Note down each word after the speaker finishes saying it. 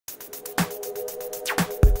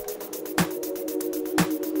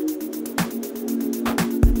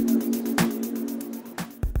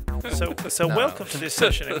So welcome to this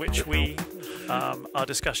session in which we are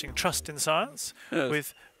discussing trust in science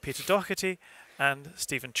with Peter Doherty and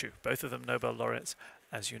Stephen Chu, both of them Nobel laureates,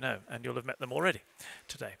 as you know, and you'll have met them already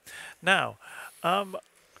today. Now,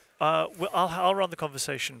 I'll run the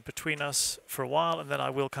conversation between us for a while, and then I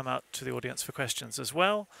will come out to the audience for questions as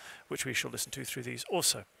well, which we shall listen to through these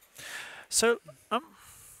also. So,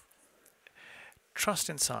 trust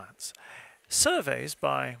in science. Surveys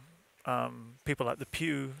by people like the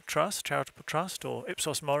Pew Trust, Charitable Trust, or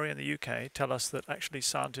Ipsos Mori in the UK tell us that actually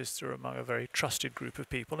scientists are among a very trusted group of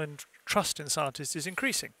people, and trust in scientists is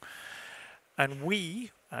increasing. And we,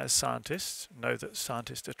 as scientists, know that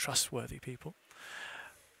scientists are trustworthy people.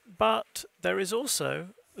 But there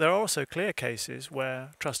are also clear cases where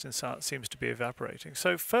trust in science seems to be evaporating.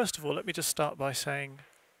 So first of all, let me just start by saying,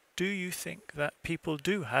 do you think that people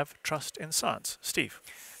do have trust in science? Steve?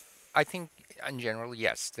 I think, in general,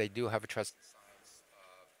 yes, they do have a trust in science,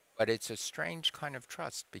 but it's a strange kind of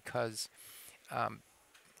trust because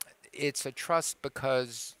it's a trust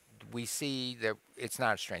because we see that it's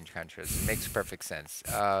not a strange kind of trust. It makes perfect sense.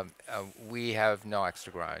 We have no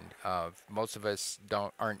extra grind. Most of us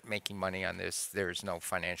aren't making money on this. There's no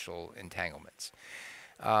financial entanglements.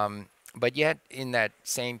 But yet, in that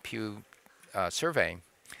same Pew survey,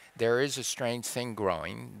 there is a strange thing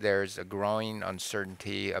growing. There's a growing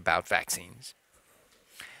uncertainty about vaccines,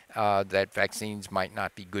 that vaccines might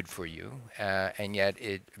not be good for you, and yet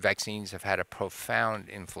vaccines have had a profound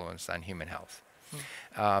influence on human health.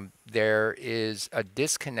 There is a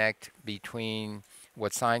disconnect between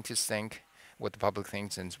what scientists think, what the public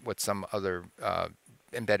thinks, and what some other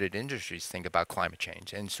embedded industries think about climate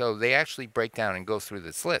change. And so they actually break down and go through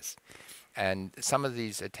this list. And some of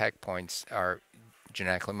these attack points are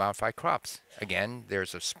genetically modified crops. Again,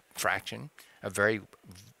 there's a fraction of very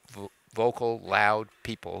vocal, loud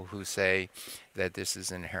people who say that this is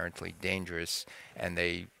inherently dangerous, and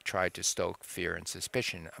they try to stoke fear and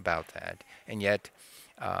suspicion about that. And yet,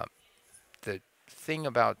 the thing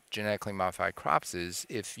about genetically modified crops is,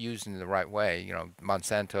 if used in the right way, you know,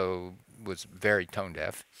 Monsanto was very tone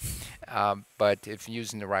deaf, but if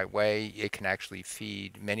used in the right way, it can actually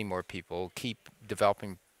feed many more people, keep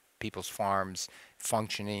developing people's farms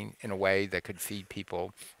functioning in a way that could feed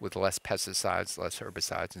people with less pesticides, less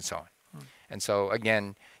herbicides, and so on. And so,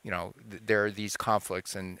 again, you know, there are these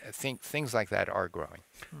conflicts, and things like that are growing.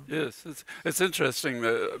 Yes, it's interesting.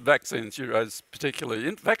 The vaccines you raise,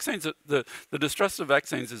 particularly vaccines. The distrust of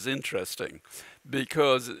vaccines is interesting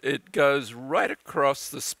because it goes right across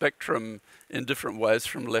the spectrum in different ways,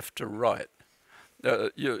 from left to right.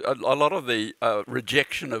 A lot of the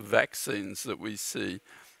rejection of vaccines that we see,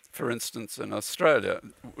 for instance, in Australia,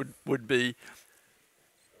 would be,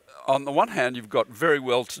 on the one hand, you've got very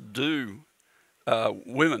well-to-do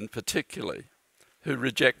women, particularly, who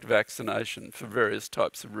reject vaccination for various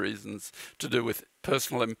types of reasons to do with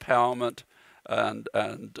personal empowerment, and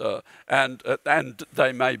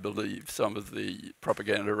they may believe some of the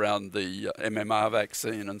propaganda around the MMR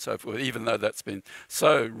vaccine and so forth, even though that's been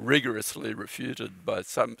so rigorously refuted by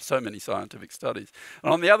so many scientific studies.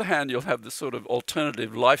 And on the other hand, you'll have this sort of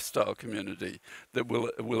alternative lifestyle community that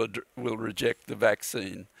will reject the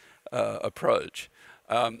vaccine approach.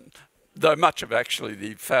 Though much of actually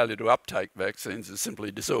the failure to uptake vaccines is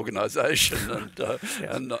simply disorganisation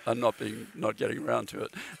and not getting around to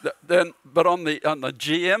it. But on the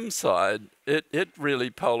GM side, it really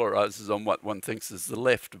polarises on what one thinks is the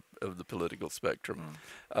left of the political spectrum,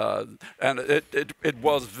 and it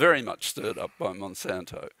was very much stirred up by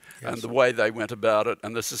Monsanto, and the way they went about it,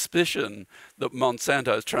 and the suspicion that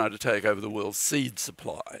Monsanto is trying to take over the world's seed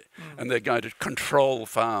supply, and they're going to control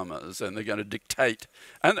farmers, and they're going to dictate,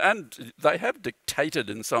 and they have dictated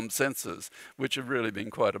in some senses, which have really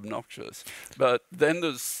been quite obnoxious. But then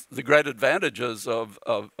there's the great advantages of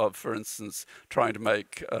for instance, trying to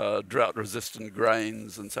make drought-resistant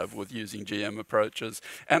grains and so forth using GM approaches,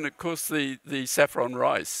 and of course the saffron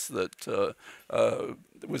rice that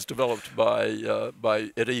was developed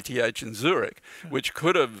at ETH in Zurich, which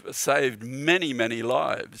could have saved many, many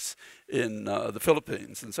lives in the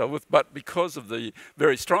Philippines and so forth, but because of the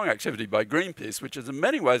very strong activity by Greenpeace, which is in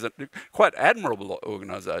many ways a quite admirable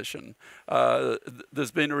organisation,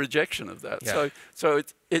 there's been a rejection of that. Yeah. So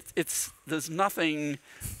there's nothing.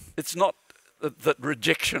 It's not that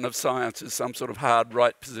rejection of science is some sort of hard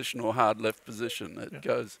right position or hard left position. It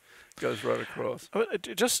goes right across.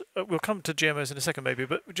 We'll come to GMOs in a second, maybe,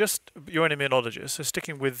 but just you're an immunologist, so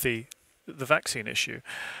sticking with the vaccine issue.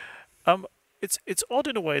 It's odd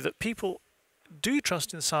in a way that people do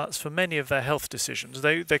trust in science for many of their health decisions.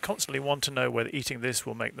 They constantly want to know whether eating this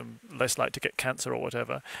will make them less likely to get cancer or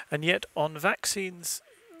whatever. And yet on vaccines,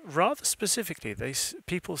 rather specifically,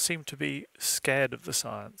 people seem to be scared of the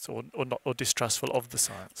science, or not, or distrustful of the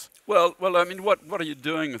science. Well, I mean, what are you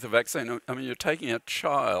doing with the vaccine? I mean, you're taking a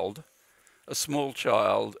child, a small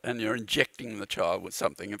child, and you're injecting the child with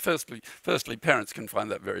something. And firstly, parents can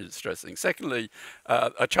find that very distressing. Secondly,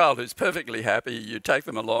 a child who's perfectly happy, you take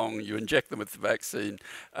them along, you inject them with the vaccine,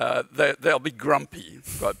 they'll be grumpy,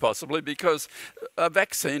 quite possibly, because a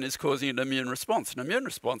vaccine is causing an immune response. An immune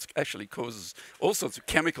response actually causes all sorts of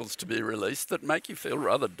chemicals to be released that make you feel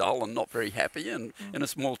rather dull and not very happy. And in a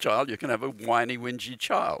small child, you can have a whiny, whingy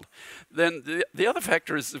child. Then the other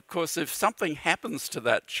factor is, of course, if something happens to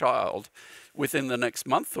that child within the next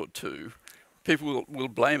month or two, people will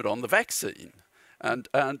blame it on the vaccine. And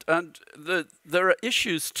there are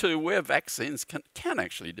issues too where vaccines can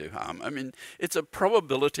actually do harm. I mean, it's a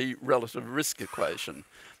probability relative risk equation.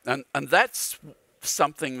 And that's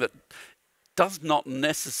something that does not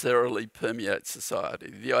necessarily permeate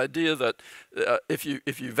society. The idea that if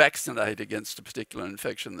you vaccinate against a particular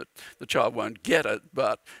infection, that the child won't get it,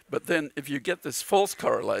 but then if you get this false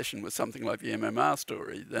correlation with something like the MMR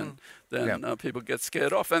story, then people get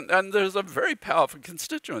scared off. And there's a very powerful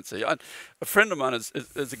constituency. A friend of mine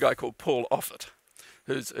is a guy called Paul Offit,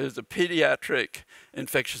 who's a pediatric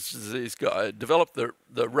infectious disease guy, developed the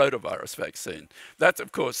rotavirus vaccine. That,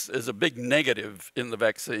 of course, is a big negative in the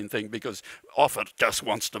vaccine thing because Offit just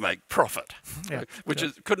wants to make profit, which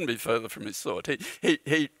couldn't be further from his thought.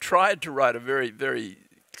 He tried to write a very, very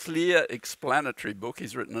clear, explanatory book.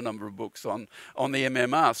 He's written a number of books on the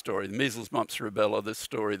MMR story, the measles, mumps, rubella, this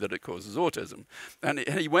story that it causes autism. And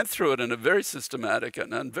he went through it in a very systematic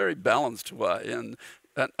and very balanced way. And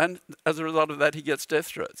as a result of that, he gets death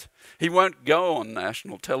threats. He won't go on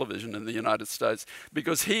national television in the United States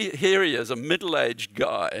because here he is, a middle-aged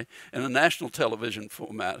guy in a national television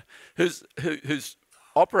format who's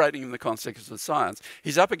operating in the context of science.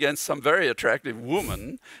 He's up against some very attractive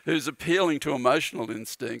woman who's appealing to emotional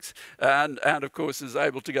instincts and of course is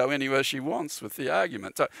able to go anywhere she wants with the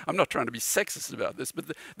argument. So I'm not trying to be sexist about this, but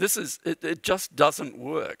it just doesn't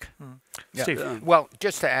work. Yeah. Steve? Well,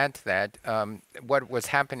 just to add to that, what was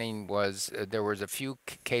happening was there was a few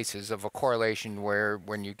cases of a correlation where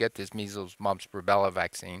when you get this measles, mumps, rubella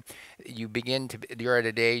vaccine, you're at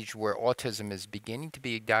an age where autism is beginning to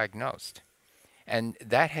be diagnosed. And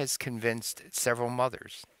that has convinced several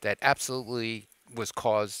mothers that absolutely was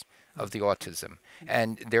cause of the autism.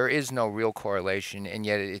 And there is no real correlation, and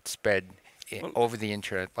yet it spread over the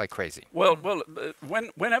internet like crazy. Well,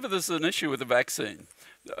 whenever there's an issue with a vaccine,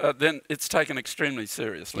 then it's taken extremely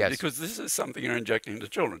seriously because this is something you're injecting into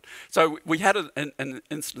children. So we had an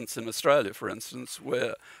instance in Australia, for instance,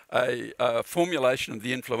 where a formulation of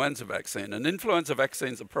the influenza vaccine, and influenza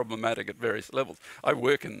vaccines are problematic at various levels. I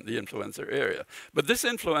work in the influenza area. But this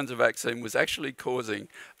influenza vaccine was actually causing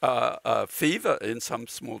fever in some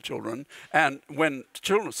small children, and when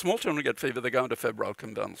small children get fever, they go into febrile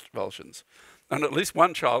convulsions. And at least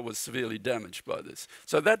one child was severely damaged by this.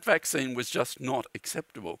 So that vaccine was just not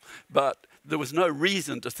acceptable. But there was no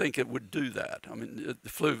reason to think it would do that. I mean, the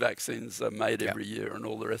flu vaccines are made every year and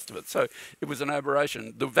all the rest of it. So it was an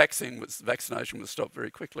aberration. The vaccination was stopped very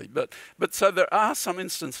quickly. But so there are some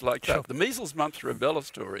instances like that. The measles, mumps, rubella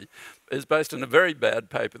story is based on a very bad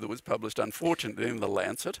paper that was published, unfortunately, in The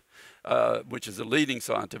Lancet, which is a leading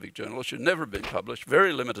scientific journal. It should never have been published.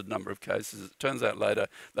 Very limited number of cases. It turns out later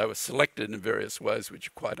they were selected in various ways, which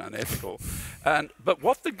are quite unethical. But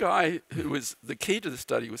what the guy who was the key to the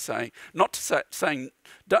study was saying,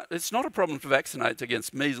 it's not a problem to vaccinate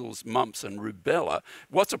against measles, mumps, and rubella.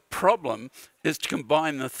 What's a problem is to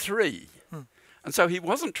combine the three. And so he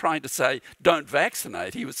wasn't trying to say, don't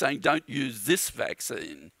vaccinate. He was saying, don't use this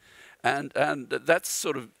vaccine. And that's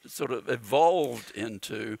sort of evolved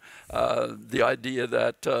into the idea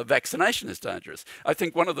that vaccination is dangerous. I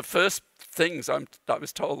think one of the first things I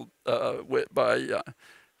was told by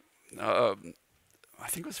I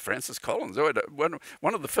think it was Francis Collins.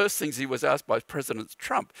 One of the first things he was asked by President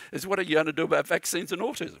Trump is, "What are you going to do about vaccines and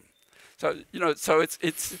autism?" So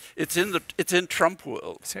it's in Trump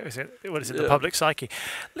world. So what is it? The public psyche.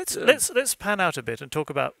 Let's pan out a bit and talk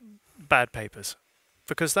about bad papers,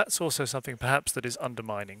 because that's also something perhaps that is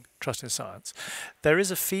undermining trust in science. There is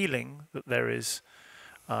a feeling that there is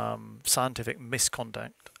scientific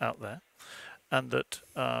misconduct out there, and that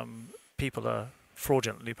people are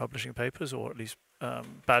fraudulently publishing papers, or at least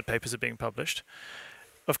bad papers are being published.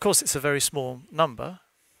 Of course, it's a very small number,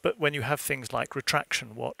 but when you have things like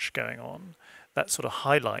Retraction Watch going on, that sort of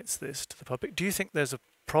highlights this to the public. Do you think there's a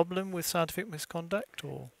problem with scientific misconduct,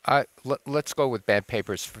 or? Let's go with bad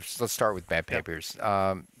papers first. Let's start with bad papers.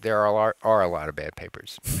 There are a lot of bad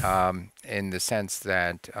papers in the sense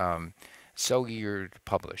that so eager to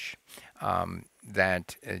publish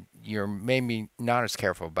that you're maybe not as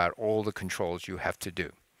careful about all the controls you have to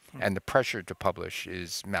do. And the pressure to publish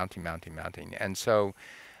is mounting. And so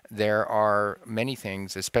there are many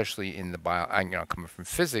things, especially in the coming from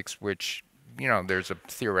physics, which, there's a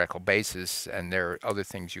theoretical basis and there are other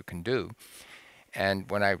things you can do.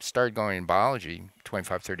 And when I started going in biology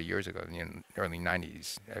 25, 30 years ago, in the early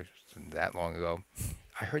 90s, that long ago,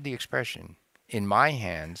 I heard the expression, in my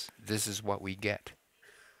hands, this is what we get.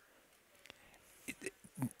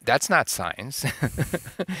 That's not science.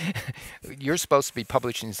 You're supposed to be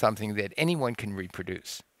publishing something that anyone can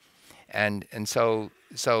reproduce. And so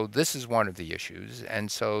this is one of the issues,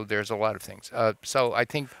 and so there's a lot of things. So I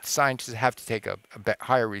think scientists have to take a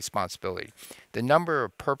higher responsibility. The number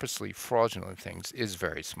of purposely fraudulent things is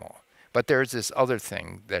very small, but there's this other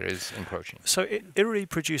thing that is encroaching. So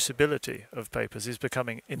irreproducibility of papers is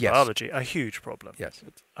becoming, in Yes. biology, a huge problem. Yes,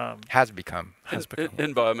 has become.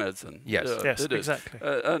 In biomedicine. Yes. Yeah, Yes, it is. exactly.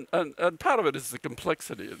 And part of it is the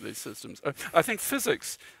complexity of these systems. I think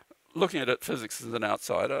physics, looking at physics as an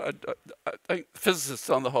outsider, I think physicists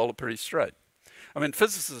on the whole are pretty straight. I mean,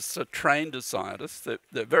 physicists are trained as scientists.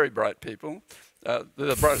 They're very bright people. They're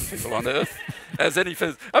the brightest people on Earth. As any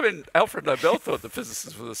Alfred Nobel thought the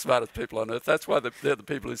physicists were the smartest people on Earth. That's why they're the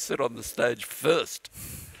people who sit on the stage first.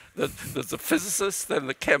 There's the physicists, then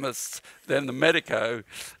the chemists, then the medico,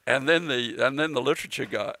 and then the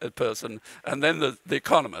literature person, and then the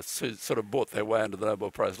economists who sort of bought their way into the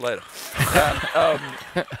Nobel Prize later.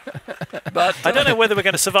 But I don't know whether we're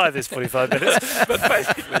going to survive this 45 minutes. but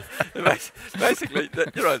basically,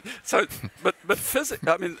 but physics.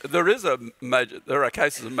 I mean, there are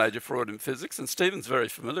cases of major fraud in physics, and Stephen's very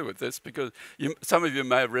familiar with this because some of you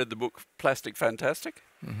may have read the book Plastic Fantastic.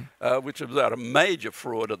 Which was about a major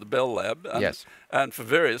fraud at the Bell Lab. And, Yes. and for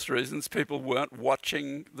various reasons, people weren't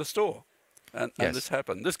watching the store. And this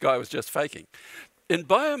happened. This guy was just faking. In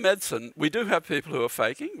biomedicine, we do have people who are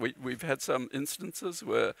faking. We've had some instances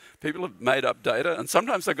where people have made up data, and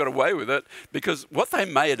sometimes they got away with it because what they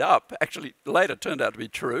made up actually later turned out to be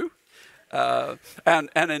true.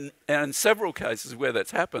 And in several cases where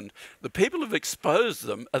that's happened, the people who've exposed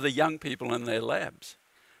them are the young people in their labs,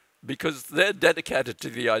 because they're dedicated to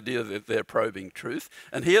the idea that they're probing truth.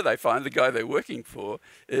 And here they find the guy they're working for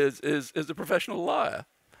is a professional liar.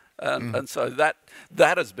 And so that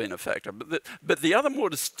has been a factor. But the other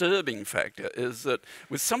more disturbing factor is that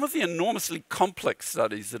with some of the enormously complex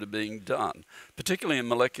studies that are being done, particularly in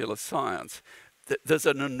molecular science, there's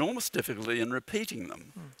an enormous difficulty in repeating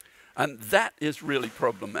them. And that is really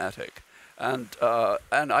problematic. And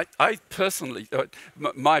I personally,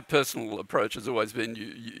 my personal approach has always been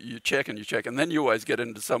you check and you check, and then you always get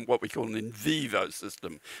into what we call an in vivo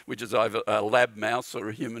system, which is either a lab mouse or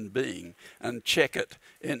a human being, and check it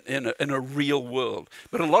in a real world.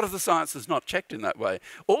 But a lot of the science is not checked in that way.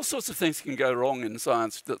 All sorts of things can go wrong in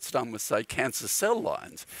science that's done with, say, cancer cell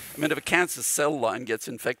lines. I mean, if a cancer cell line gets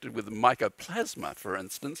infected with mycoplasma, for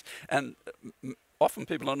instance, and often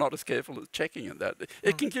people are not as careful as checking at that.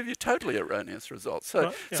 It can give you totally erroneous results.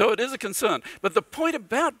 So, so it is a concern. But the point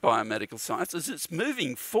about biomedical science is it's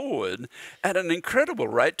moving forward at an incredible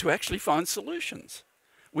rate to actually find solutions.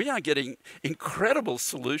 We are getting incredible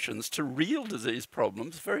solutions to real disease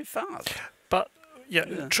problems very fast. But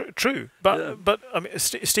true. But I mean,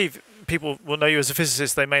 Steve, people will know you as a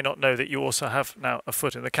physicist. They may not know that you also have now a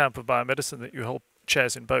foot in the camp of biomedicine, that you hold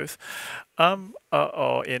chairs in both,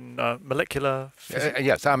 or in molecular physics.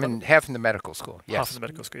 Yes, I'm in half in the medical school. Yes. Half in the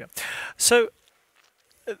medical school, yeah. So,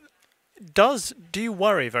 do you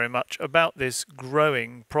worry very much about this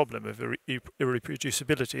growing problem of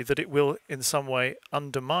irreproducibility, that it will in some way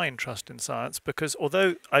undermine trust in science? Because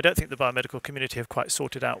although I don't think the biomedical community have quite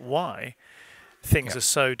sorted out why things are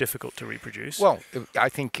so difficult to reproduce. Well, I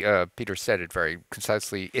think Peter said it very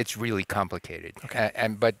concisely. It's really complicated. Okay.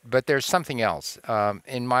 But there's something else.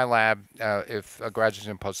 In my lab, if a graduate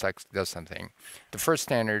and postdoc does something, the first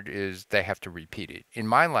standard is they have to repeat it. In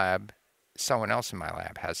my lab, someone else in my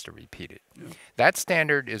lab has to repeat it. Yeah. That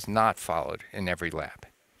standard is not followed in every lab.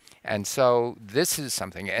 And so this is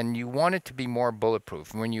something, and you want it to be more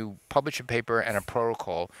bulletproof. When you publish a paper and a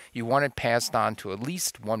protocol, you want it passed on to at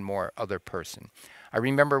least one more other person. I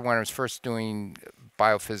remember when I was first doing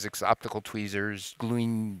biophysics, optical tweezers,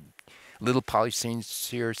 gluing little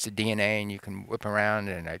polyseries to DNA, and you can whip around,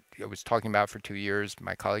 and I was talking about it for 2 years.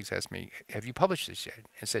 My colleagues asked me, have you published this yet?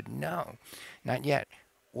 I said, no, not yet.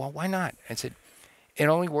 Well, why not? I said, it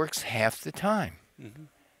only works half the time. Mm-hmm.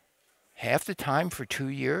 half the time for 2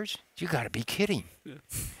 years? You got to be kidding.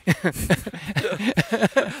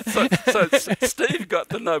 So Steve got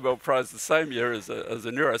the Nobel Prize the same year as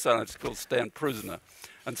a neuroscientist called Stan Prusiner.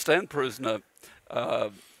 And Stan Prusiner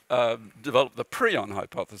developed the prion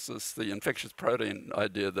hypothesis, the infectious protein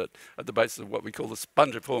idea that at the basis of what we call the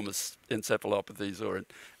spongiformis encephalopathies, or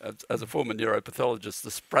as a former neuropathologist,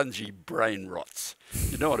 the spongy brain rots.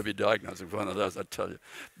 You don't want to be diagnosed with one of those, I tell you.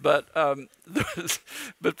 But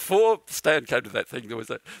before Stan came to that thing, there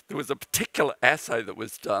was a particular assay that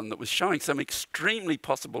was done that was showing some extremely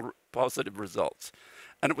positive results,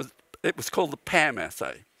 and it was called the PAM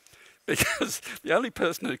assay, because the only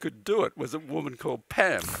person who could do it was a woman called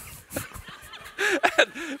Pam.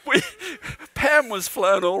 And Pam was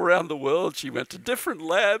flown all around the world. She went to different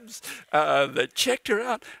labs. They checked her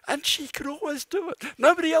out, and she could always do it.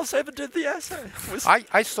 Nobody else ever did the assay.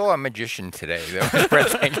 I saw a magician today that was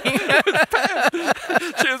breathtaking. Pam.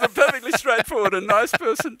 She was a perfectly straightforward and nice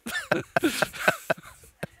person.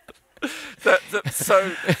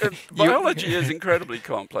 Biology is incredibly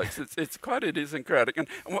complex. It's quite idiosyncratic. And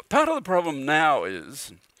part of the problem now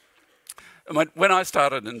is, when I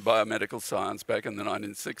started in biomedical science back in the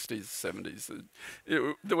 1960s, 70s,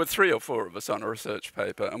 there were 3 or 4 of us on a research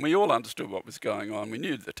paper, and we all understood what was going on. We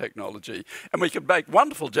knew the technology, and we could make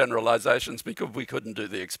wonderful generalizations because we couldn't do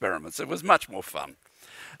the experiments. It was much more fun.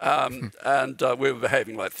 And we were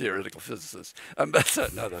behaving like theoretical physicists.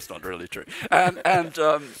 No, that's not really true.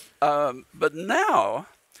 But now,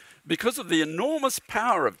 because of the enormous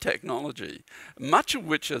power of technology, much of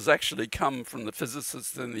which has actually come from the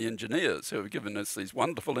physicists and the engineers who have given us these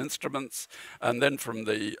wonderful instruments, and then from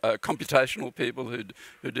the computational people who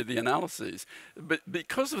did the analyses. But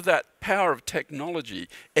because of that power of technology,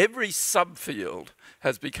 every subfield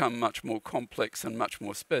has become much more complex and much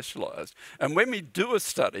more specialized. And when we do a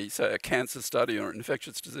study, say a cancer study or an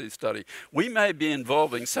infectious disease study, we may be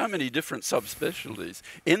involving so many different subspecialties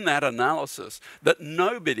in that analysis that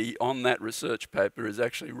nobody on that research paper is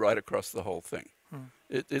actually right across the whole thing.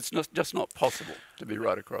 It's just not possible to be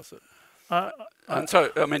right across it. And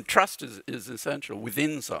so, I mean, trust is essential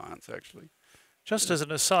within science, actually. Just as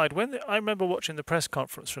an aside, I remember watching the press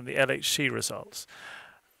conference from the LHC results,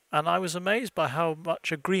 and I was amazed by how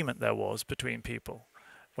much agreement there was between people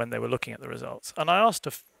when they were looking at the results. And I asked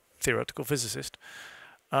a theoretical physicist,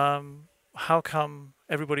 how come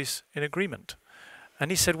everybody's in agreement? And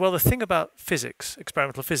he said, well, the thing about physics,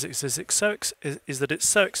 experimental physics, is that it's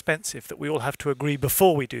so expensive that we all have to agree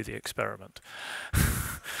before we do the experiment.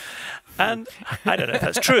 And I don't know if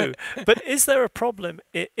that's true, but is there a problem?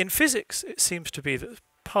 In physics, it seems to be that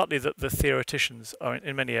partly that the theoreticians are,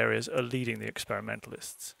 in many areas, are leading the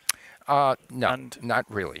experimentalists. No, not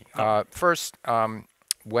really. First,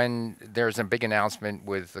 when there's a big announcement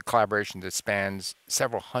with a collaboration that spans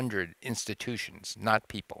several hundred institutions, not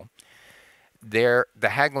people, the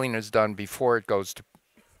haggling is done before it goes to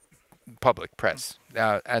public press.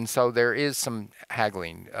 And so there is some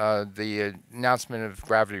haggling. The announcement of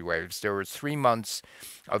gravity waves, there was 3 months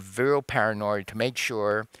of real paranoia to make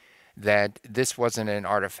sure that this wasn't an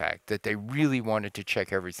artifact, that they really wanted to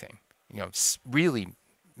check everything, really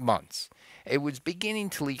months. It was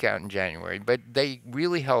beginning to leak out in January, but they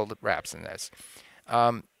really held wraps in this.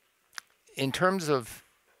 In terms of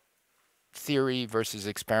theory versus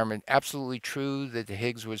experiment, absolutely true that the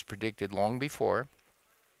Higgs was predicted long before,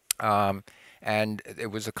 and it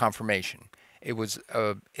was a confirmation. It was,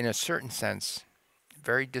 in a certain sense,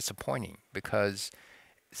 very disappointing because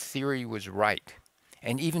theory was right,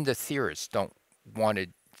 and even the theorists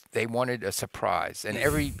wanted a surprise, and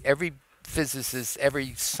every physicist,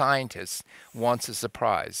 every scientist wants a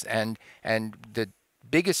surprise, and the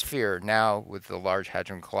biggest fear now with the Large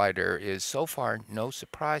Hadron Collider is so far no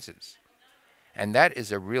surprises, and that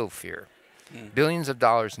is a real fear. Billions of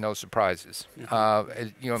dollars, no surprises.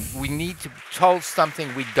 We need to tell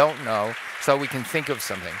something we don't know so we can think of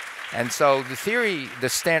something, and so the theory, the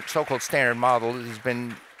so-called standard model, has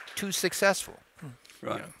been too successful.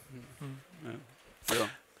 Right. Yeah.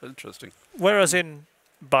 Interesting. Whereas in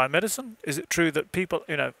biomedicine, is it true that people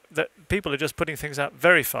are just putting things out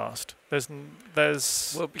very fast?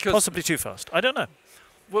 There's possibly too fast. I don't know.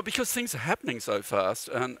 Well, because things are happening so fast,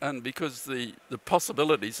 and because the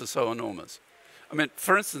possibilities are so enormous. I mean,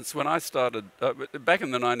 for instance, when I started back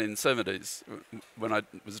in the 1970s, when I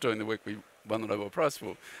was doing the work we won the Nobel Prize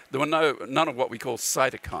for, there were none of what we call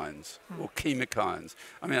cytokines or chemokines.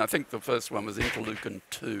 I mean, I think the first one was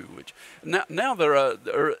interleukin-2, which now there are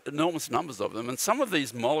enormous numbers of them, and some of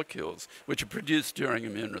these molecules, which are produced during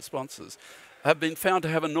immune responses, have been found to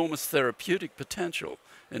have enormous therapeutic potential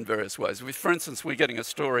in various ways. For instance, we're getting a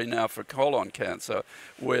story now for colon cancer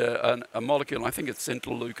where a molecule, I think it's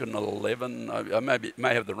interleukin 11, I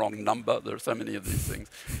may have the wrong number, there are so many of these things,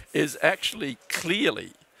 is actually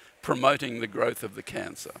clearly promoting the growth of the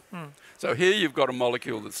cancer. So here you've got a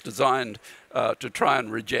molecule that's designed to try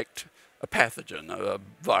and reject a pathogen, a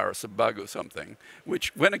virus, a bug or something,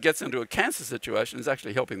 which when it gets into a cancer situation is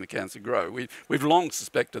actually helping the cancer grow. We've long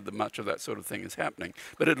suspected that much of that sort of thing is happening.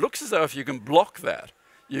 But it looks as though if you can block that,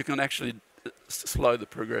 you can actually slow the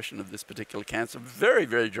progression of this particular cancer very,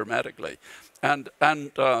 very dramatically. And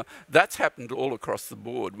that's happened all across the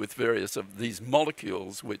board with various of these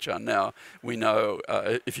molecules, which are now, we know,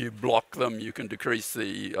 if you block them, you can decrease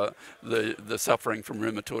the suffering from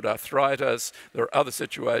rheumatoid arthritis. There are other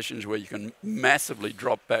situations where you can massively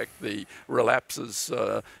drop back the relapses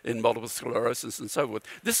in multiple sclerosis and so forth.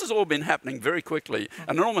 This has all been happening very quickly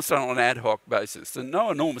and almost on an ad hoc basis. There's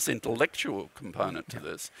no enormous intellectual component to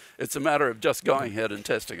this. It's a matter of just going ahead and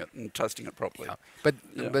testing it properly. But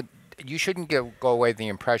you shouldn't go away with the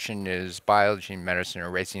impression is biology and medicine are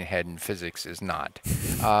racing ahead and physics is not.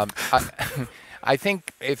 I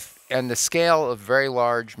think and the scale of very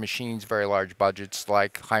large machines, very large budgets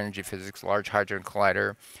like high energy physics, Large Hadron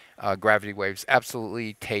Collider, gravity waves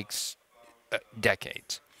absolutely takes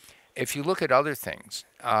decades. If you look at other things,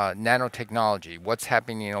 nanotechnology, what's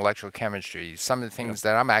happening in electrochemistry, some of the things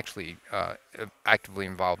that I'm actually actively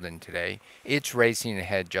involved in today, it's racing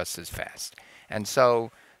ahead just as fast. And so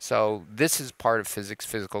this is part of physics,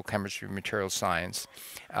 physical chemistry, material science.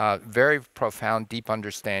 Very profound, deep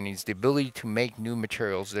understandings, the ability to make new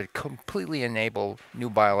materials that completely enable new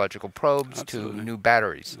biological probes to new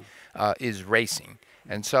batteries is racing.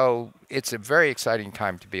 And so it's a very exciting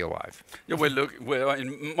time to be alive. Yeah,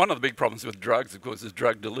 one of the big problems with drugs, of course, is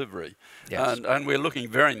drug delivery. Yes. And we're looking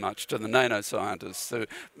very much to the nanoscientists,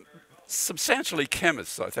 substantially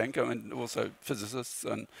chemists, I think, I mean, also physicists,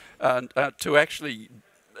 and to actually,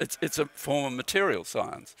 it's a form of material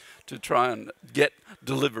science to try and get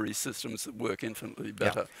delivery systems that work infinitely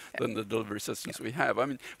better than the delivery systems we have. I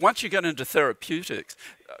mean, once you get into therapeutics,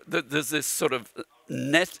 there's this sort of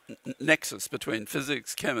nexus between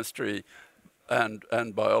physics, chemistry, and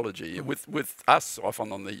biology, with us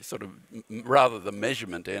often on the sort of rather the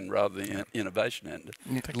measurement end rather than the innovation end.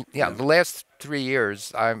 The last 3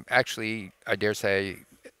 years, I'm actually, I dare say,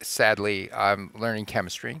 sadly, I'm learning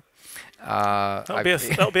chemistry.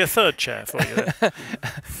 That'll be a third chair for you then.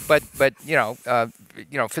 but you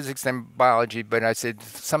know, physics and biology. But I said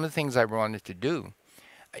some of the things I wanted to do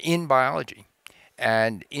in biology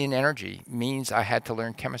and in energy means I had to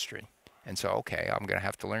learn chemistry. And so, okay, I'm going to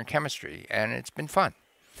have to learn chemistry, and it's been fun.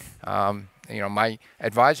 You know, my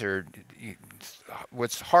advisor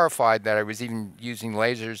was horrified that I was even using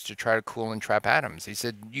lasers to try to cool and trap atoms. He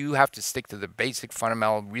said, you have to stick to the basic,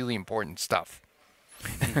 fundamental, really important stuff.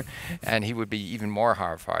 And he would be even more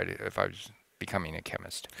horrified if I was becoming a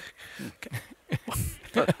chemist.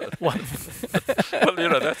 Well, you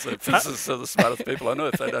know, that's it. Physicists are the smartest people I know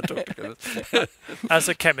if they don't talk to chemists. As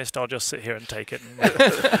a chemist, I'll just sit here and take it.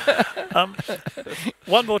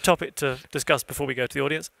 One more topic to discuss before we go to the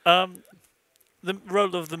audience. The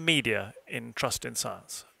role of the media in trust in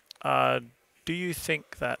science. Do you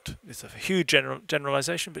think that, it's a huge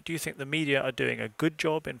generalization, but do you think the media are doing a good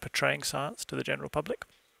job in portraying science to the general public?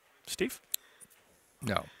 Steve?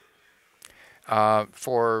 No.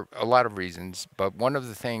 For a lot of reasons, but one of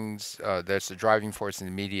the things that's the driving force in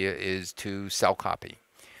the media is to sell copy,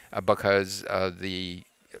 because the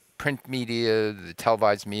print media, the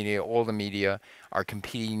televised media, all the media are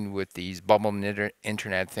competing with these bubble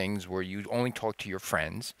internet things where you only talk to your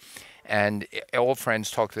friends, and all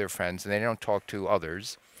friends talk to their friends, and they don't talk to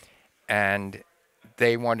others, and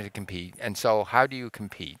they wanted to compete. And so how do you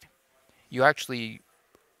compete? You actually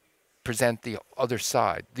present the other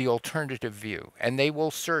side, the alternative view, and they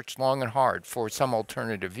will search long and hard for some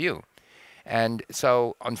alternative view. And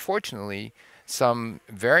so, unfortunately, some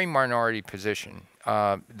very minority position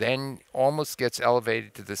then almost gets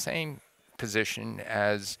elevated to the same position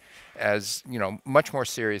as you know, much more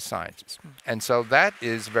serious scientists. And so that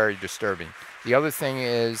is very disturbing. The other thing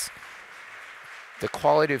is the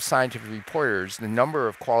quality of scientific reporters, the number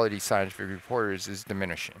of quality scientific reporters is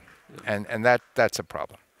diminishing. And that's a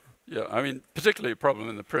problem. Yeah, I mean, particularly a problem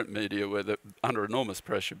in the print media where they're under enormous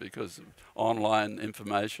pressure because of online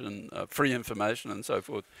information, free information and so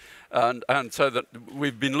forth. And so that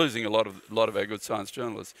we've been losing a lot of our good science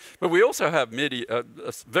journalists. But we also have media,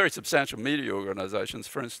 very substantial media organizations,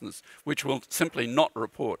 for instance, which will simply not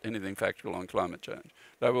report anything factual on climate change.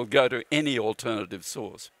 They will go to any alternative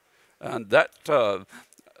source. And that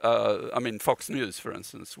I mean, Fox News, for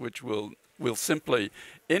instance, which will simply,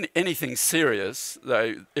 anything serious,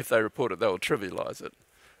 if they report it, they will trivialise it.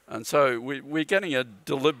 And so we're getting a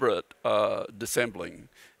deliberate dissembling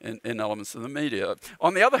in elements of the media.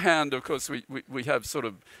 On the other hand, of course, we have sort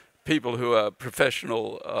of people who are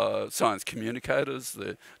professional science communicators,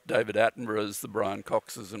 the David Attenboroughs, the Brian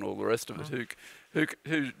Coxes, and all the rest of it,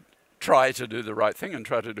 who try to do the right thing and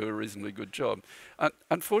try to do a reasonably good job.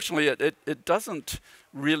 Unfortunately, it doesn't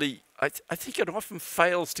really, I think it often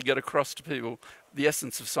fails to get across to people the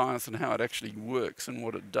essence of science and how it actually works and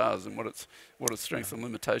what it does and what its strengths and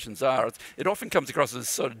limitations are. It often comes across as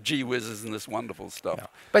sort of gee whizzes and this wonderful stuff. Yeah.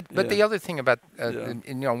 But the other thing about,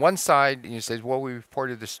 one side says, well, we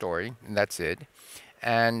reported the story and that's it.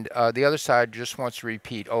 And the other side just wants to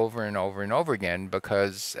repeat over and over and over again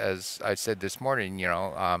because, as I said this morning,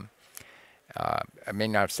 I may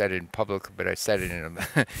not have said it in public, but I said it in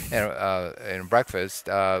a breakfast.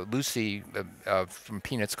 Lucy from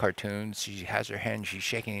Peanuts cartoons, she has her hand, she's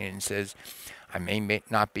shaking it and says, "I may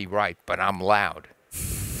not be right, but I'm loud."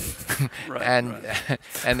 Right, and right.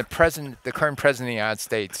 and the current president of the United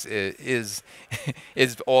States is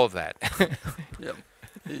all of that. Yeah,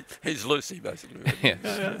 he's Lucy basically.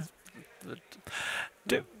 Yeah.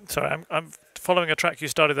 Sorry, I'm following a track you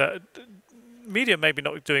started there. Media may be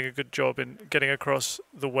not doing a good job in getting across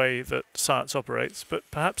the way that science operates, but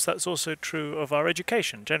perhaps that's also true of our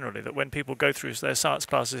education generally, that when people go through their science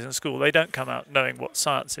classes in school, they don't come out knowing what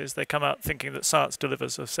science is. They come out thinking that science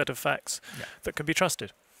delivers a set of facts that can be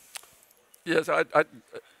trusted. Yes,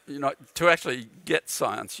 to actually get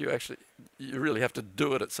science, you really have to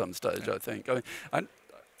do it at some stage, I think. I mean,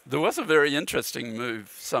 there was a very interesting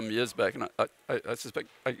move some years back, and I suspect,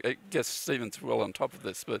 I guess Stephen's well on top of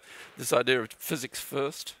this, but this idea of physics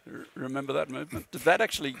first, remember that movement? Did that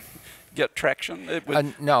actually get traction?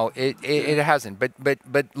 No, it hasn't.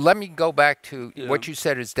 But let me go back to what you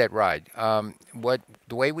said is dead right.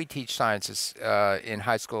 The way we teach sciences in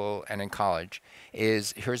high school and in college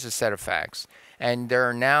is here's a set of facts. And there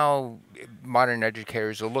are now modern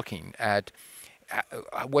educators are looking at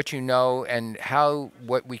what you know and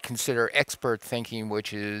what we consider expert thinking,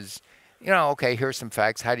 which is, okay, here's some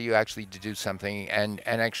facts. How do you actually deduce something and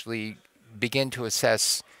actually begin to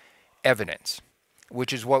assess evidence,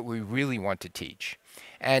 which is what we really want to teach.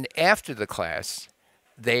 And after the class,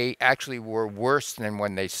 they actually were worse than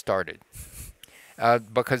when they started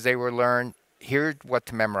because they were learned, here's what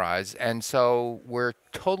to memorize. And so we're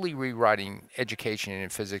totally rewriting education in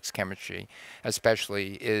physics, chemistry,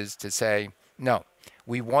 especially, is to say, no,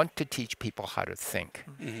 we want to teach people how to think.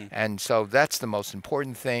 Mm-hmm. And so that's the most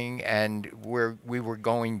important thing, and we were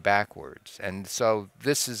going backwards. And so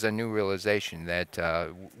this is a new realization that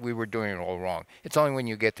we were doing it all wrong. It's only when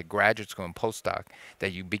you get to graduate school and postdoc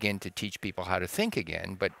that you begin to teach people how to think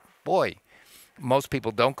again. But boy, most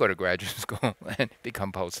people don't go to graduate school and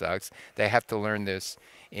become postdocs. They have to learn this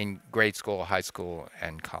in grade school, high school,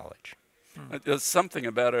 and college. There's something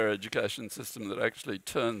about our education system that actually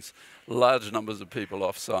turns large numbers of people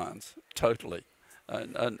off science, totally.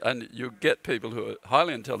 And you get people who are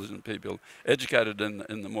highly intelligent people, educated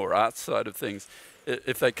in the more arts side of things.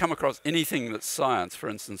 If they come across anything that's science, for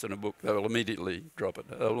instance, in a book, they will immediately drop it.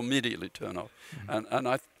 They will immediately turn off. Mm-hmm.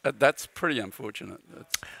 And that's pretty unfortunate.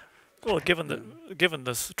 Well, given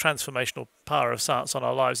this transformational power of science on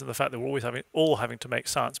our lives and the fact that we're always having to make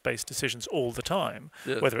science-based decisions all the time,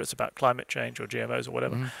 whether it's about climate change or GMOs or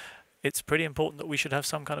whatever, it's pretty important that we should have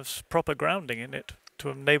some kind of proper grounding in it to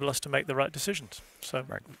enable us to make the right decisions. So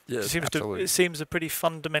it seems a pretty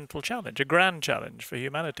fundamental challenge, a grand challenge for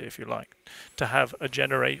humanity, if you like, to have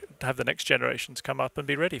the next generations come up and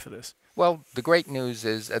be ready for this. Well, the great news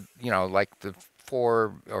is, like the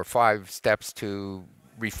 4 or 5 steps to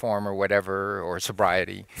reform or whatever, or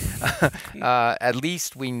sobriety, at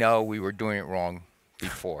least we know we were doing it wrong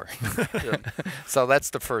before. So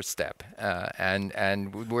that's the first step.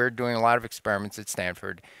 And we're doing a lot of experiments at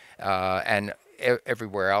Stanford and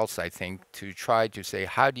everywhere else, I think, to try to say,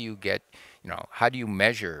 how do you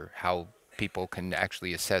measure how people can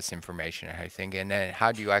actually assess information and everything, and then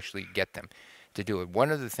how do you actually get them to do it?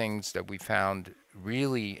 One of the things that we found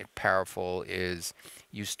really powerful is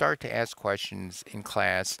you start to ask questions in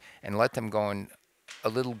class and let them go in a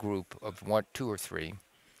little group of 1, 2, or 3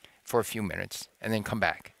 for a few minutes and then come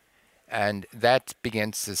back. And that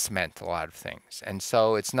begins to cement a lot of things. And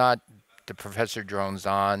so it's not the professor drones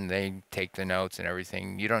on, they take the notes and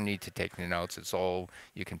everything. You don't need to take the notes. It's all,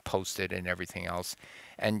 you can post it and everything else.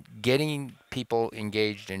 And getting people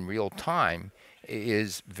engaged in real time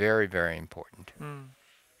is very, very important.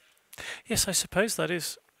 Yes, I suppose that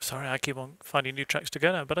is sorry, I keep on finding new tracks to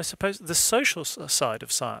go down, but I suppose the social side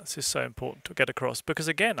of science is so important to get across because,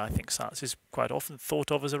 again, I think science is quite often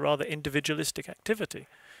thought of as a rather individualistic activity.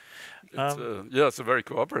 It's a very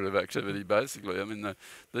cooperative activity, basically. I mean,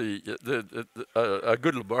 a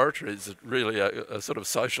good laboratory is really a sort of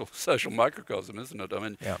social microcosm, isn't it? I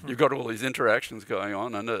mean, you've got all these interactions going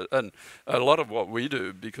on, and a lot of what we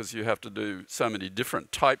do, because you have to do so many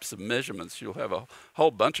different types of measurements, you'll have a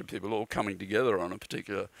whole bunch of people all coming together on a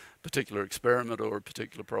particular experiment or a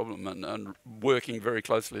particular problem and working very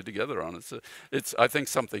closely together on it. So it's I think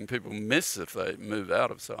something people miss if they move out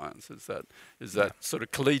of science is that sort of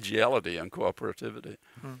collegiality and cooperativity.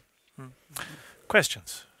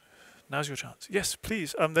 Questions? Now's your chance. Yes,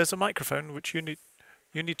 please. There's a microphone which you need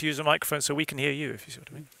to use a microphone so we can hear you, if you see what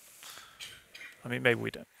I mean. I mean, maybe we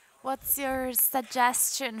don't. What's your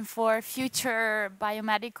suggestion for future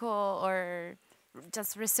biomedical or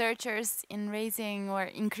just researchers in raising or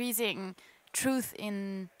increasing truth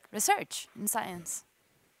in research in science?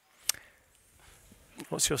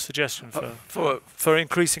 What's your suggestion for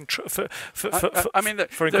increasing increasing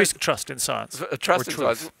trust in science? Trust in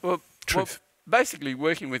science. Well, basically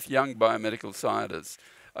working with young biomedical scientists,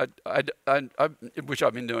 which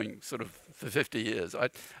I've been doing sort of for 50 years.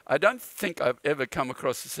 I don't think I've ever come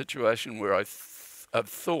across a situation where I've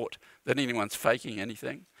thought that anyone's faking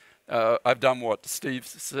anything. I've done what Steve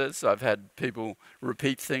says. I've had people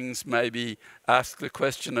repeat things, maybe ask the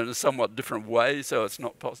question in a somewhat different way, so it's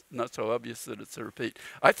not so obvious that it's a repeat.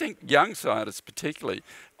 I think young scientists, particularly,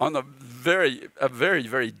 are very,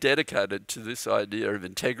 very dedicated to this idea of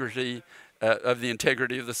integrity, of the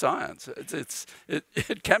integrity of the science.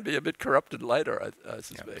 It can be a bit corrupted later, I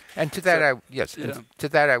suspect. Yeah. And to that, to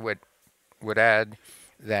that I would add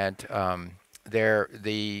that.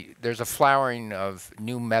 There's a flowering of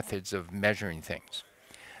new methods of measuring things.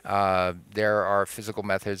 There are physical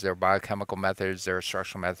methods, there are biochemical methods, there are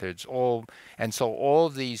structural methods, and so all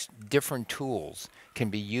these different tools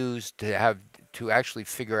can be used to actually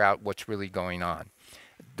figure out what's really going on.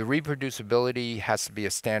 The reproducibility has to be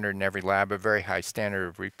a standard in every lab, a very high standard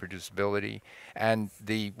of reproducibility, and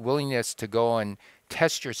the willingness to go and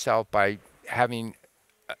test yourself by having,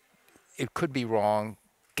 it could be wrong,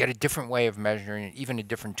 get a different way of measuring, even a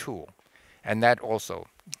different tool. And that also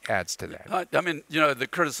adds to that. I mean, you know, the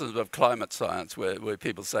criticism of climate science where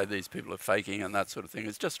people say these people are faking and that sort of thing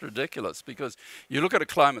is just ridiculous, because you look at a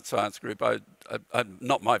climate science group,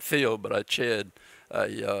 not my field, but I chaired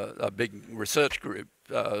a big research group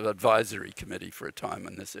advisory committee for a time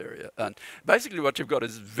in this area. And basically what you've got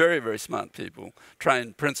is very, very smart people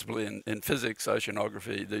trained principally in physics,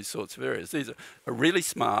 oceanography, these sorts of areas. These are really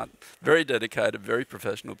smart, very dedicated, very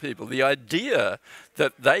professional people. The idea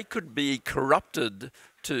that they could be corrupted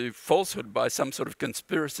to falsehood by some sort of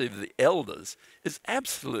conspiracy of the elders is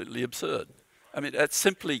absolutely absurd. I mean, it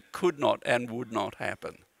simply could not and would not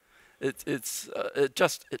happen. It's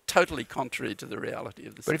just totally contrary to the reality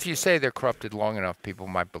of the system. But if you say they're corrupted long enough, people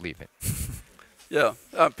might believe it. Yeah,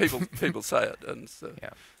 people say it. And so. Yeah.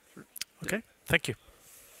 Okay, thank you.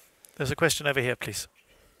 There's a question over here, please.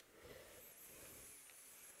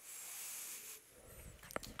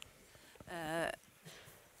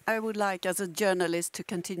 I would like, as a journalist, to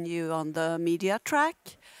continue on the media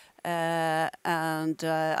track. And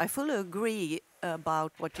I fully agree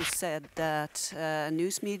about what you said, that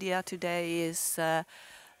news media today is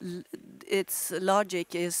its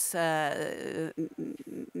logic is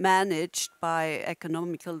managed by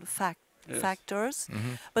economical factors.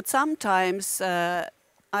 Mm-hmm. But sometimes I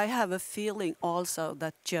have a feeling also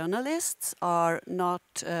that journalists are not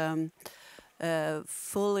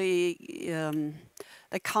fully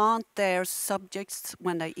account their subjects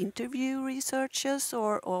when they interview researchers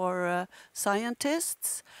or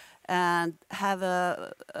scientists, and have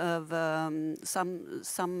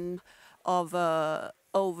some over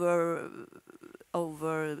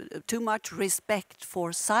too much respect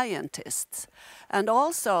for scientists. And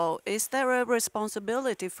also, is there a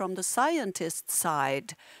responsibility from the scientist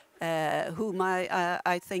side, whom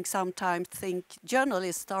I think sometimes think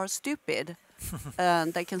journalists are stupid,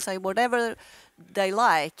 and they can say whatever they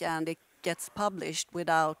like and it gets published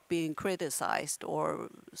without being criticized or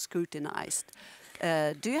scrutinized.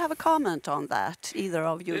 Do you have a comment on that, either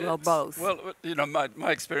of you or both? Well, you know,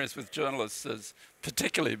 my experience with journalists is,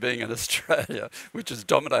 particularly being in Australia, which is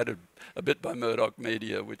dominated a bit by Murdoch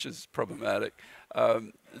media, which is problematic.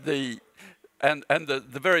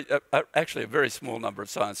 Actually a very small number of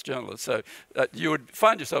science journalists. So you would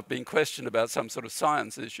find yourself being questioned about some sort of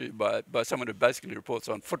science issue by someone who basically reports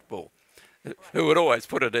on football. who would always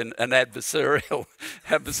put it in an adversarial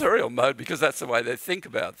mode because that's the way they think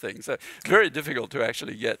about things. So very difficult to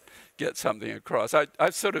actually get something across.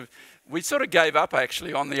 We sort of gave up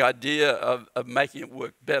actually on the idea of making it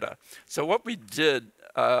work better. So what we did,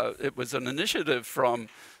 it was an initiative from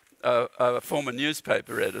a former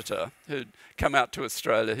newspaper editor who'd come out to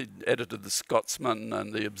Australia. He'd edited The Scotsman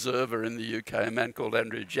and The Observer in the UK, a man called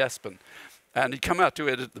Andrew Jaspin. And he'd come out to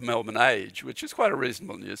edit the Melbourne Age, which is quite a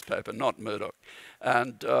reasonable newspaper, not Murdoch.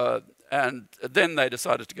 And then they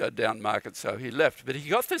decided to go down market, so he left. But he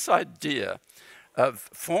got this idea of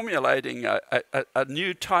formulating a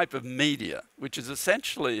new type of media, which is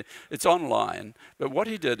essentially, it's online. But what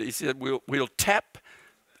he did, he said, we'll tap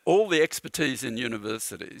all the expertise in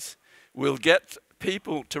universities. We'll get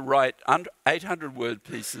people to write 800-word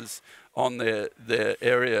pieces on their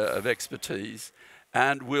area of expertise,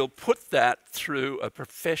 and we'll put that through a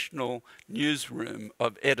professional newsroom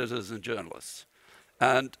of editors and journalists.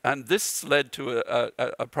 And this led to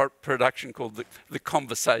a production called The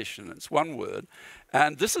Conversation. It's one word.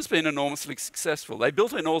 And this has been enormously successful. They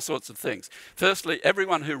built in all sorts of things. Firstly,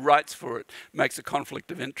 everyone who writes for it makes a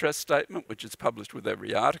conflict of interest statement, which is published with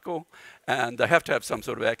every article. And they have to have some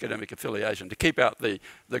sort of academic affiliation to keep out the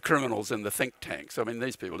criminals in the think tanks. I mean,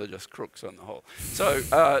 these people are just crooks on the whole.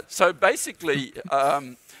 So basically,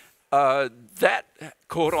 that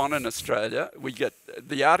caught on in Australia. We get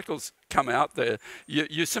the articles come out there.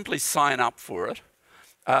 You simply sign up for it.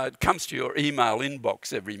 It comes to your email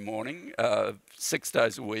inbox every morning, 6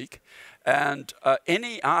 days a week. And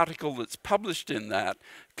any article that's published in that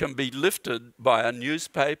can be lifted by a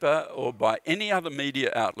newspaper or by any other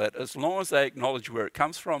media outlet as long as they acknowledge where it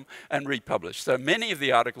comes from and republished. So many of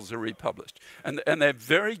the articles are republished. And they're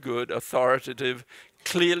very good, authoritative,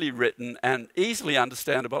 clearly written and easily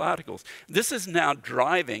understandable articles. This is now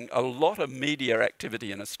driving a lot of media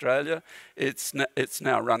activity in Australia. It's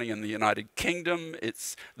now running in the United Kingdom.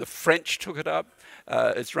 The French took it up.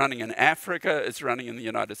 It's running in Africa. It's running in the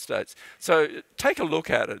United States. So take a look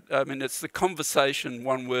at it. I mean, it's the conversation,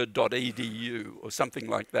 oneword.edu or something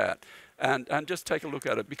like that. And just take a look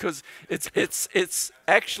at it because it's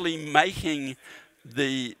actually making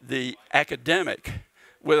the academic,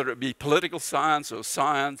 whether it be political science or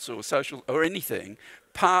social or anything,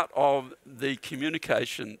 part of the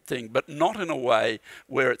communication thing, but not in a way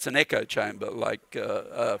where it's an echo chamber like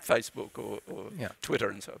Facebook or Twitter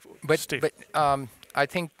and so forth. But I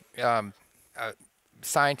think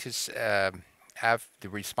scientists have the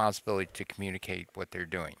responsibility to communicate what they're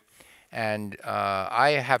doing. And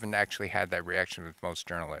I haven't actually had that reaction with most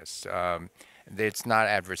journalists. It's not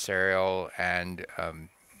adversarial, and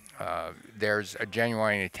there's a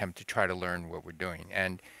genuine attempt to try to learn what we're doing.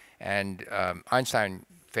 And Einstein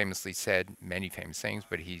famously said many famous things,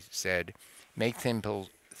 but he said, make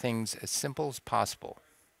things as simple as possible,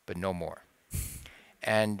 but no more.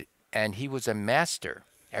 And he was a master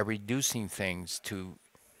at reducing things to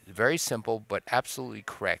very simple but absolutely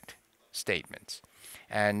correct statements.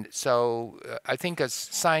 And so I think as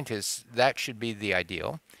scientists, that should be the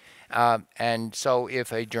ideal. And so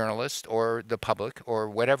if a journalist or the public or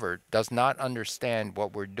whatever does not understand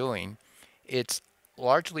what we're doing, it's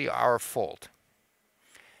largely our fault.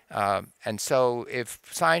 And so if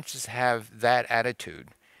scientists have that attitude,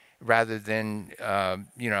 rather than,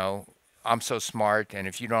 I'm so smart, and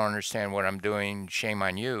if you don't understand what I'm doing, shame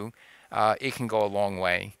on you, it can go a long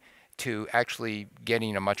way to actually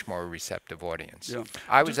getting a much more receptive audience. Yeah.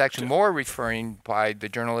 I was actually more referring by the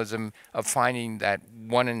journalism of finding that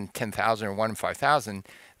 1 in 10,000 or 1 in 5,000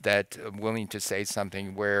 that willing to say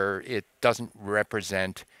something where it doesn't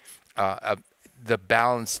represent the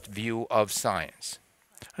balanced view of science.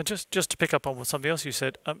 And just to pick up on something else you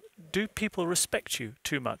said, do people respect you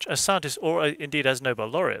too much as scientists, or indeed as Nobel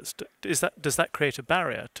laureates? Does that create a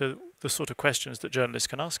barrier to the sort of questions that journalists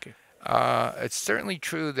can ask you? It's certainly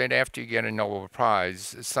true that after you get a Nobel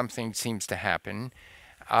Prize, something seems to happen.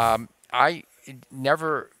 I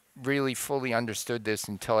never really fully understood this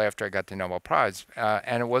until after I got the Nobel Prize.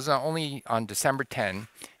 And it was only on December 10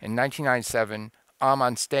 in 1997, I'm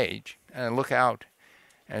on stage, and I look out,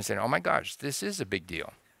 and I said, oh my gosh, this is a big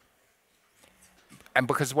deal. And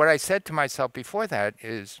because what I said to myself before that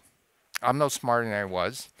is, I'm no smarter than I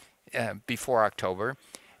was before October.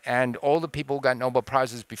 And all the people who got Nobel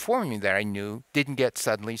Prizes before me that I knew didn't get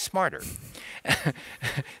suddenly smarter.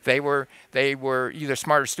 They were either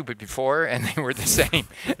smart or stupid before, and they were the same.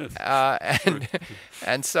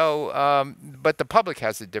 And so, but the public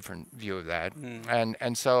has a different view of that.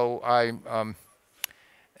 And so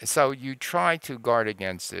So you try to guard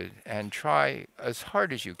against it and try as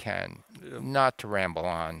hard as you can not to ramble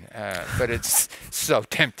on, but it's so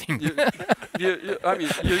tempting. I mean,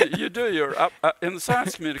 you do your in the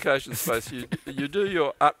science communication space. You do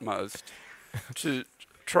your utmost to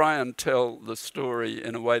try and tell the story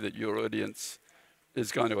in a way that your audience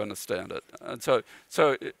is going to understand it, and so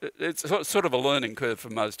it's sort of a learning curve for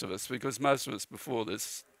most of us, because most of us before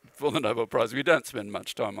the Nobel Prize, we don't spend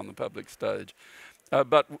much time on the public stage.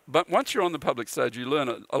 But once you're on the public stage, you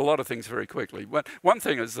learn a lot of things very quickly. One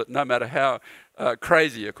thing is that no matter how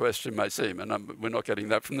crazy a question may seem, and we're not getting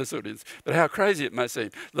that from this audience, but how crazy it may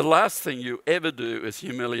seem, the last thing you ever do is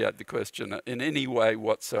humiliate the questioner in any way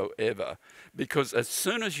whatsoever. Because as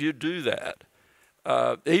soon as you do that,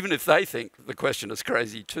 even if they think the question is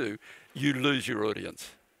crazy too, you lose your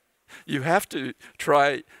audience. You have to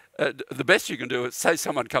try. The best you can do is say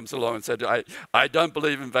someone comes along and said, I don't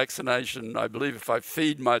believe in vaccination. I believe if I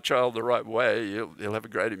feed my child the right way, he'll have a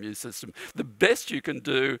great immune system. The best you can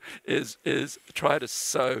do is try to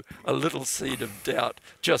sow a little seed of doubt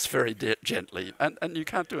just very gently. And you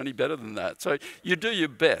can't do any better than that. So you do your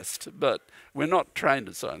best, but we're not trained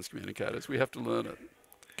as science communicators. We have to learn it.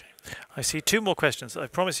 Okay. I see 2 more questions. I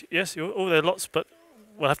promise, yes, there are lots, but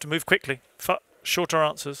we'll have to move quickly. Shorter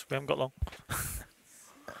answers. We haven't got long.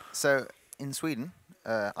 So in Sweden,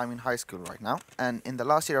 I'm in high school right now, and in the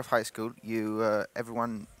last year of high school,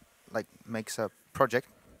 everyone makes a project,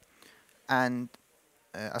 and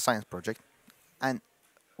a science project, and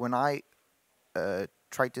when I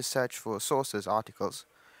tried to search for sources, articles,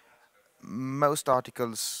 most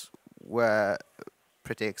articles were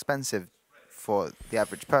pretty expensive for the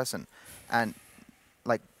average person, and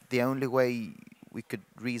the only way we could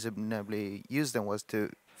reasonably use them was to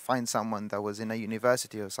find someone that was in a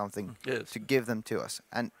university or something to give them to us.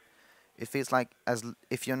 And it feels like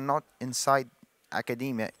if you're not inside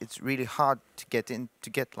academia, it's really hard to get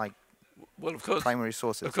well, of course, primary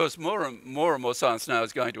sources. Of course, more and more science now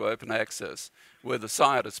is going to open access, where the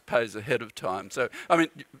scientist pays ahead of time. So, I mean,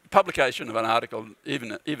 publication of an article,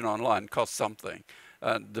 even online, costs something.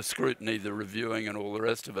 The scrutiny, the reviewing, and all the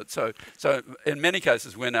rest of it. So in many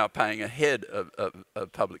cases, we're now paying ahead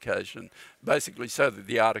of publication, basically so that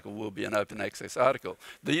the article will be an open access article.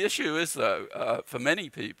 The issue is, though, for many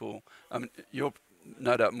people, I mean, you're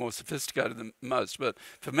no doubt more sophisticated than most, but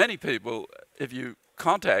for many people, if you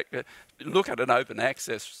look at an open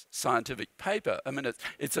access scientific paper, I mean,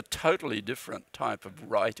 it's a totally different type of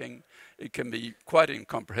writing. It can be quite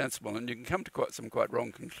incomprehensible, and you can come to some quite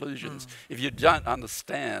wrong conclusions if you don't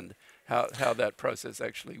understand how that process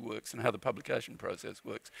actually works and how the publication process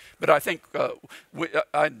works. But I think,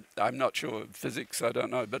 I'm not sure of physics, I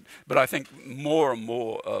don't know, but I think more and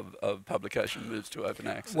more of publication moves to open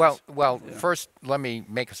access. Well, first let me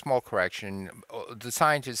make a small correction. The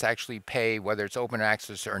scientists actually pay, whether it's open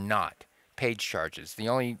access or not, page charges. The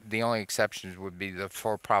only exceptions would be the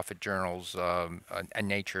for-profit journals,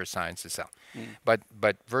 Nature, Science, and Cell.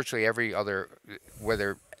 But virtually every other,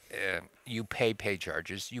 whether you pay page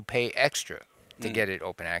charges, you pay extra to get it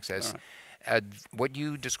open access. Right. What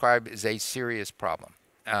you describe is a serious problem,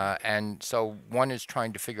 and so one is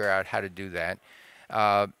trying to figure out how to do that.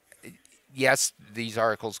 Yes, these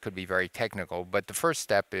articles could be very technical, but the first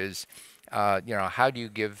step is, how do you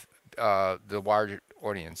give the larger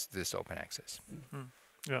audience this open access?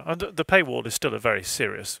 Yeah, and the paywall is still a very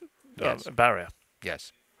serious barrier.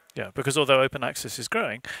 Yes. Yeah, because although open access is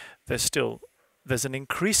growing, there's an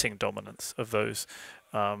increasing dominance of those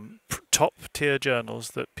top-tier journals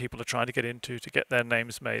that people are trying to get into to get their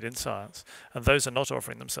names made in science, and those are not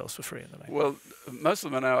offering themselves for free in the main. Well, most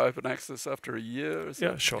of them are now open access after a year.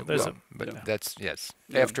 Yeah, sure. That's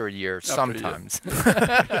after a year, sometimes.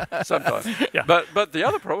 Sometimes. Yeah. But the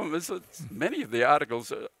other problem is that many of the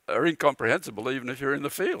articles are incomprehensible, even if you're in the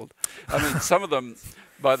field. I mean, some of them,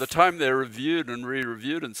 by the time they're reviewed and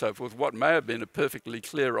re-reviewed and so forth, what may have been a perfectly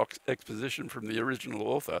clear exposition from the original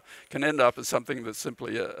author can end up as something that's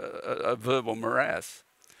simply a verbal morass.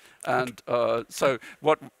 And so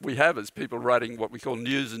what we have is people writing what we call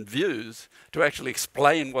news and views to actually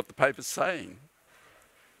explain what the paper's saying.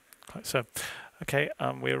 So, okay,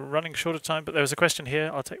 we're running short of time, but there was a question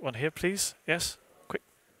here. I'll take one here, please. Yes?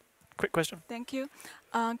 Quick question. Thank you.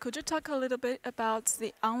 Could you talk a little bit about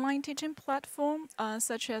the online teaching platform,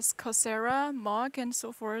 such as Coursera, MOOC, and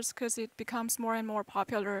so forth, because it becomes more and more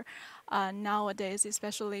popular nowadays,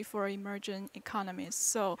 especially for emerging economies.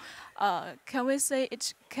 So can we say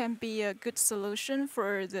it can be a good solution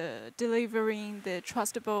for delivering the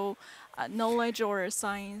trustable knowledge or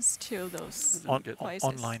science to those places.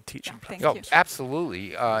 Online teaching Thank Oh, you.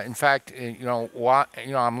 absolutely. In fact,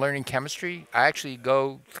 I'm learning chemistry. I actually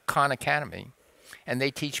go to Khan Academy, and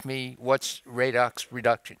they teach me what's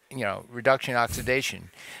reduction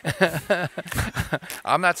oxidation.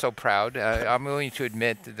 I'm not so proud. I'm willing to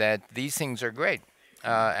admit that these things are great,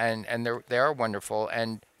 and they are wonderful.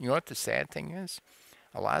 And you know what the sad thing is?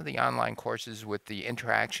 A lot of the online courses with the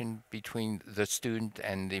interaction between the student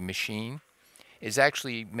and the machine is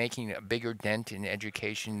actually making a bigger dent in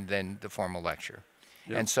education than the formal lecture.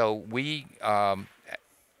 Yeah. And so we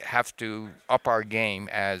have to up our game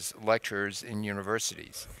as lecturers in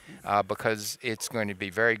universities because it's going to be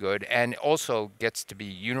very good, and also gets to be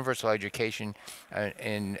universal education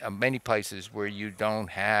in many places where you don't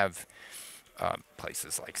have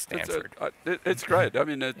places like Stanford. It's great. I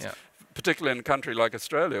mean, Yeah. particularly in a country like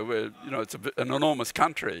Australia, where it's an enormous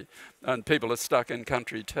country, and people are stuck in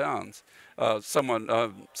country towns. Someone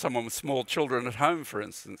with small children at home, for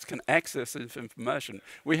instance, can access this information.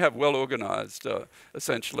 We have well-organised,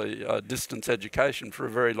 essentially, distance education for a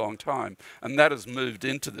very long time, and that has moved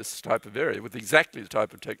into this type of area with exactly the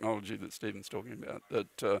type of technology that Stephen's talking about.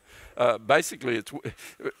 That basically,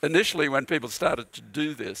 initially when people started to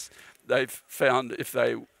do this, they've found if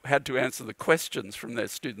they had to answer the questions from their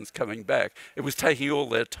students coming back, it was taking all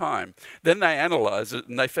their time. Then they analysed it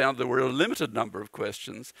and they found there were a limited number of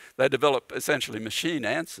questions. They developed essentially machine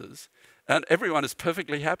answers, and everyone is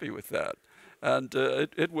perfectly happy with that. And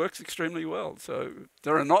it works extremely well. So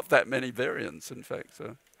there are not that many variants, in fact.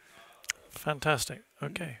 So. Fantastic.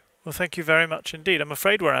 Okay. Well, thank you very much indeed. I'm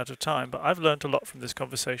afraid we're out of time, but I've learned a lot from this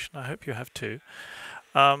conversation. I hope you have too.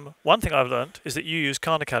 One thing I've learned is that you use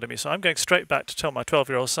Khan Academy, so I'm going straight back to tell my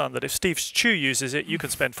 12-year-old son that if Steve Chu uses it, you can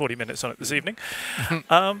spend 40 minutes on it this evening.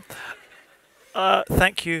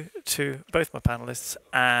 Thank you to both my panelists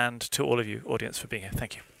and to all of you, audience, for being here.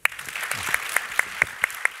 Thank you.